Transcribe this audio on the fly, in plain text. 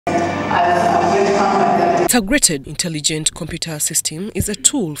Integrated Intelligent Computer System is a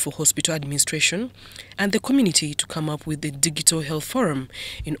tool for hospital administration and the community to come up with the Digital Health Forum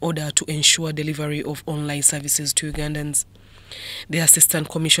in order to ensure delivery of online services to Ugandans. The Assistant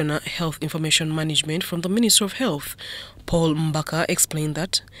Commissioner Health Information Management from the Ministry of Health, Paul Mbaka, explained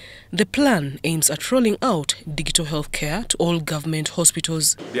that the plan aims at rolling out digital health care to all government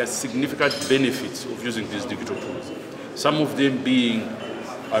hospitals. There are significant benefits of using these digital tools, some of them being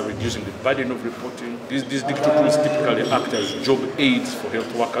reducing the burden of reporting. These digital tools typically act as job aids for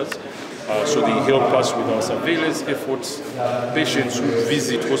health workers. So they help us with our surveillance efforts. Patients who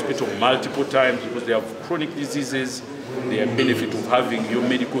visit hospital multiple times because they have chronic diseases, they are benefit of having your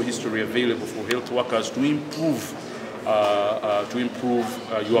medical history available for health workers to improve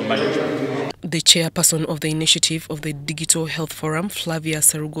your management. The chairperson of the initiative of the Digital Health Forum, Flavia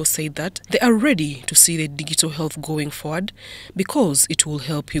Sarugo, said that they are ready to see the digital health going forward because it will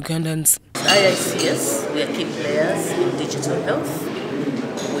help Ugandans. IICS, we are key players in digital health.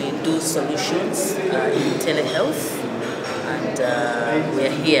 We do solutions in telehealth, and we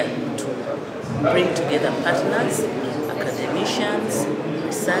are here to bring together partners, academicians,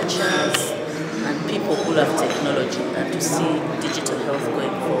 researchers, and people who love technology and to see digital health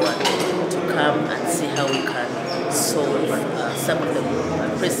going forward, to come and see how we can solve some of the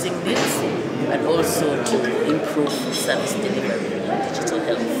pressing needs and also to improve service delivery in digital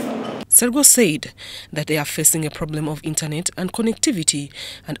health. Sergo said that they are facing a problem of internet and connectivity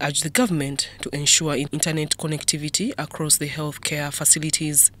and urged the government to ensure internet connectivity across the healthcare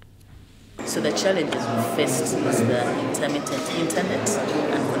facilities. So the challenges we faced is the intermittent internet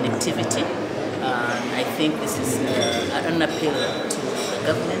and connectivity. I think this is an appeal to the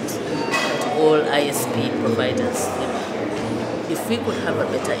government, to all ISP providers. If we could have a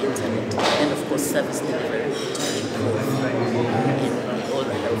better internet, then of course service delivery will improve in all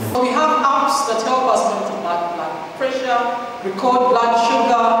the health. We have apps that help us monitor blood pressure, record blood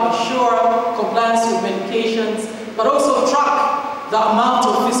sugar, ensure compliance with medications, but also track the amount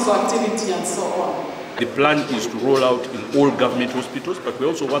of physical activity and so on. The plan is to roll out in all government hospitals, but we're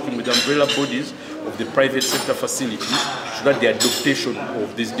also working with umbrella bodies of the private sector facilities so that the adaptation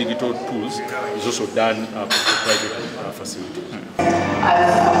of these digital tools is also done for private facilities.